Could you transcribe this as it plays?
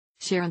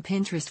share on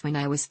Pinterest when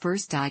I was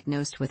first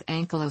diagnosed with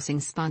ankylosing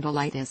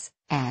spondylitis,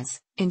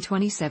 as, in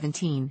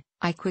 2017,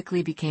 I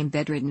quickly became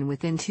bedridden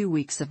within 2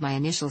 weeks of my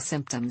initial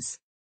symptoms.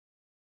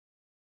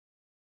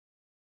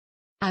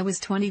 I was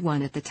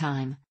 21 at the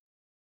time.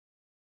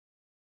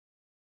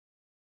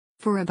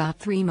 For about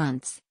 3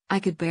 months,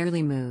 I could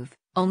barely move,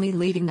 only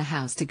leaving the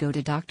house to go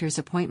to doctor's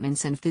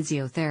appointments and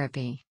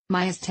physiotherapy.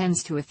 My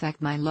tends to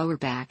affect my lower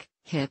back,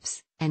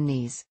 hips, and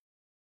knees.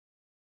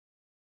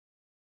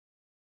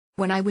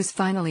 When I was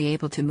finally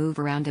able to move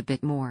around a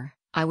bit more,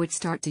 I would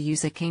start to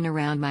use a cane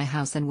around my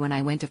house, and when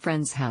I went to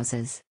friends'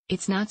 houses,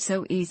 it's not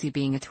so easy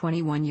being a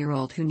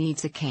 21-year-old who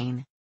needs a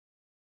cane.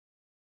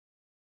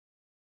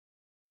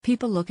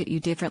 People look at you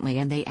differently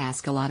and they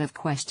ask a lot of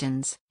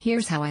questions.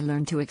 Here's how I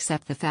learned to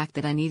accept the fact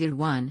that I needed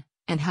one,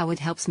 and how it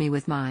helps me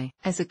with my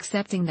as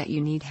accepting that you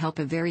need help.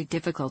 A very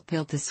difficult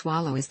pill to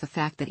swallow is the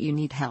fact that you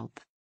need help.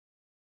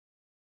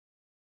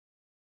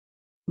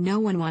 No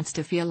one wants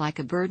to feel like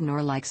a burden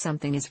or like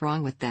something is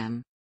wrong with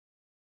them.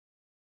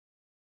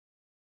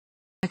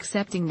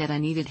 Accepting that I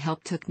needed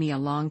help took me a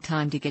long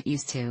time to get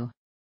used to.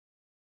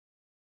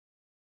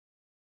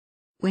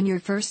 When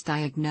you're first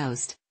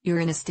diagnosed, you're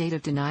in a state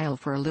of denial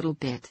for a little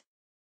bit.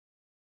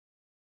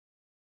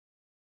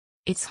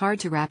 It's hard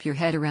to wrap your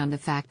head around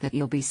the fact that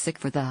you'll be sick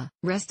for the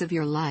rest of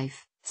your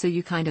life, so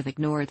you kind of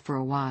ignore it for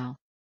a while.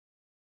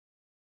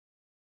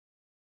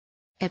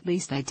 At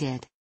least I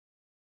did.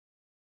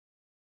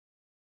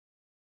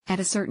 At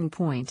a certain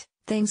point,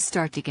 things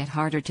start to get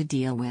harder to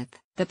deal with.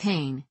 The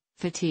pain,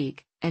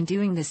 fatigue, and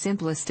doing the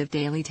simplest of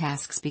daily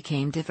tasks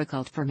became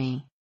difficult for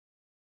me.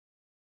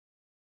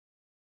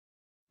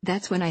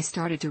 That's when I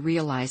started to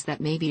realize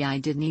that maybe I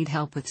did need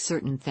help with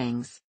certain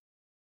things.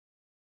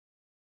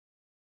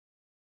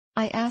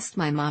 I asked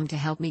my mom to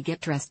help me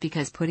get dressed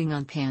because putting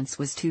on pants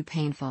was too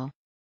painful.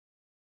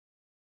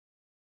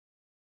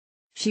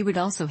 She would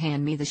also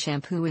hand me the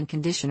shampoo and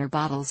conditioner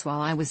bottles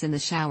while I was in the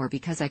shower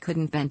because I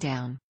couldn't bend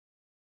down.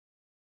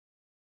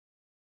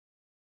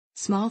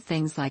 Small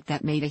things like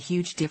that made a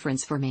huge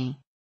difference for me.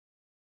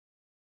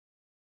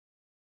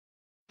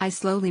 I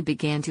slowly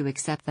began to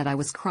accept that I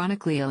was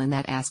chronically ill and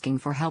that asking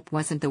for help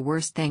wasn't the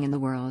worst thing in the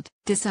world.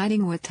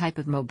 Deciding what type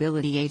of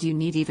mobility aid you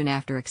need. Even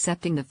after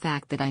accepting the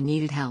fact that I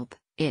needed help,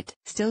 it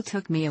still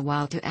took me a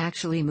while to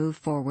actually move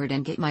forward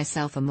and get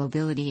myself a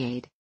mobility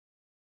aid.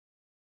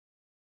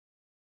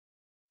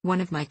 One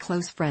of my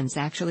close friends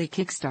actually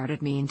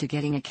kickstarted me into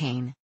getting a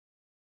cane.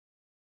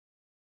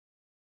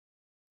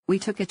 We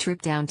took a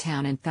trip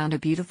downtown and found a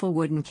beautiful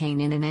wooden cane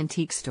in an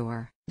antique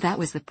store. That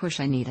was the push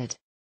I needed.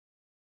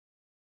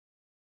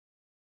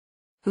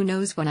 Who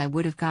knows when I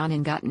would have gone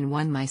and gotten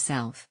one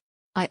myself.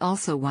 I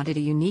also wanted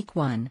a unique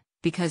one,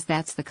 because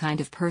that's the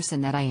kind of person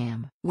that I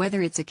am.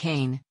 Whether it's a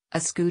cane, a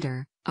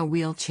scooter, a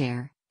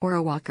wheelchair, or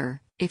a walker,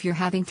 if you're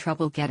having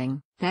trouble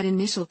getting that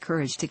initial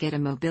courage to get a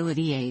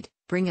mobility aid,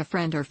 bring a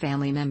friend or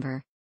family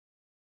member.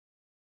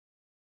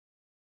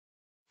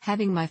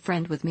 Having my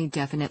friend with me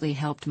definitely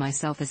helped my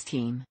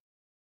self-esteem.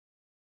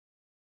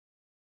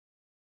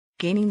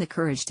 Gaining the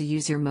courage to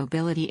use your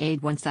mobility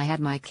aid. Once I had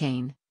my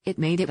cane, it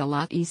made it a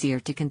lot easier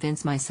to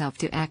convince myself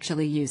to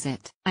actually use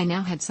it. I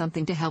now had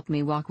something to help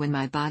me walk when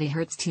my body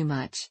hurts too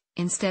much,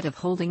 instead of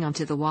holding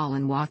onto the wall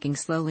and walking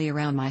slowly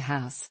around my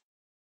house.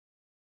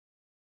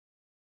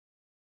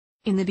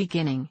 In the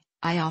beginning,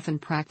 I often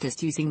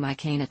practiced using my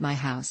cane at my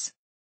house.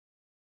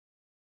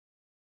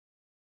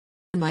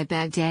 On my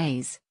bad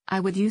days, I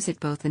would use it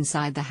both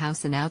inside the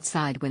house and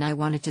outside when I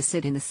wanted to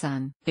sit in the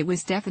sun. It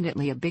was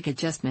definitely a big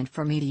adjustment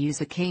for me to use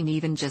a cane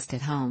even just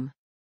at home.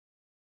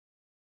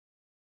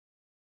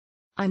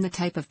 I'm the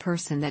type of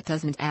person that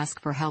doesn't ask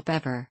for help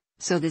ever,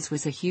 so this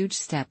was a huge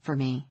step for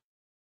me.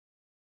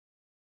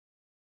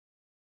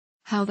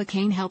 How the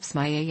cane helps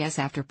my AS.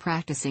 After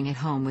practicing at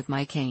home with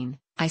my cane,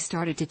 I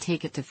started to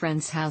take it to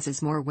friends'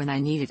 houses more when I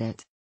needed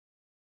it.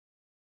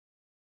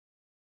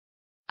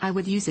 I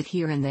would use it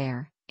here and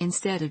there,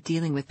 instead of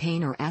dealing with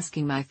pain or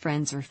asking my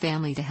friends or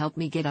family to help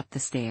me get up the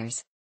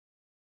stairs.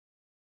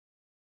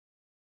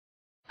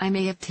 I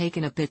may have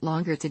taken a bit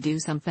longer to do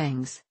some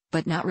things,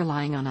 but not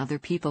relying on other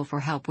people for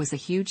help was a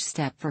huge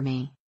step for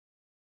me.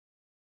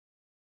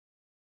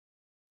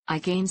 I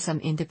gained some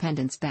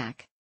independence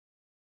back.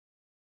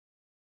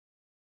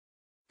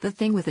 The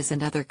thing with this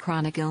and other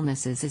chronic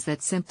illnesses is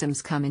that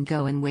symptoms come and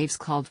go in waves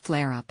called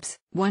flare-ups.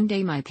 One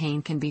day my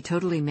pain can be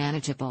totally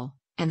manageable,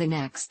 and the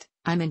next,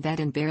 I'm in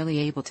bed and barely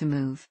able to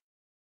move.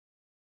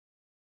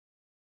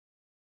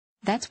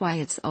 That's why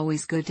it's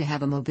always good to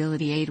have a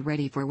mobility aid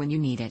ready for when you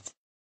need it.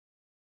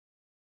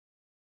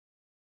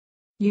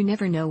 You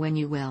never know when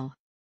you will.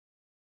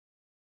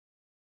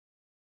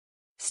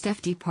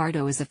 Stephanie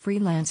Pardo is a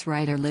freelance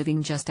writer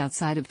living just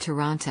outside of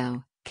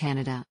Toronto,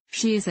 Canada.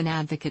 She is an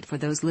advocate for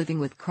those living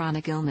with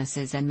chronic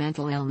illnesses and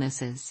mental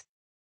illnesses.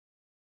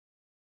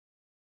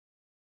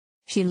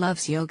 She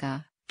loves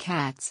yoga,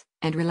 cats,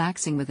 and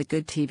relaxing with a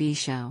good TV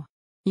show.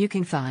 You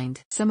can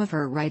find some of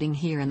her writing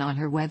here and on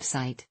her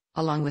website,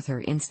 along with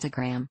her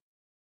Instagram.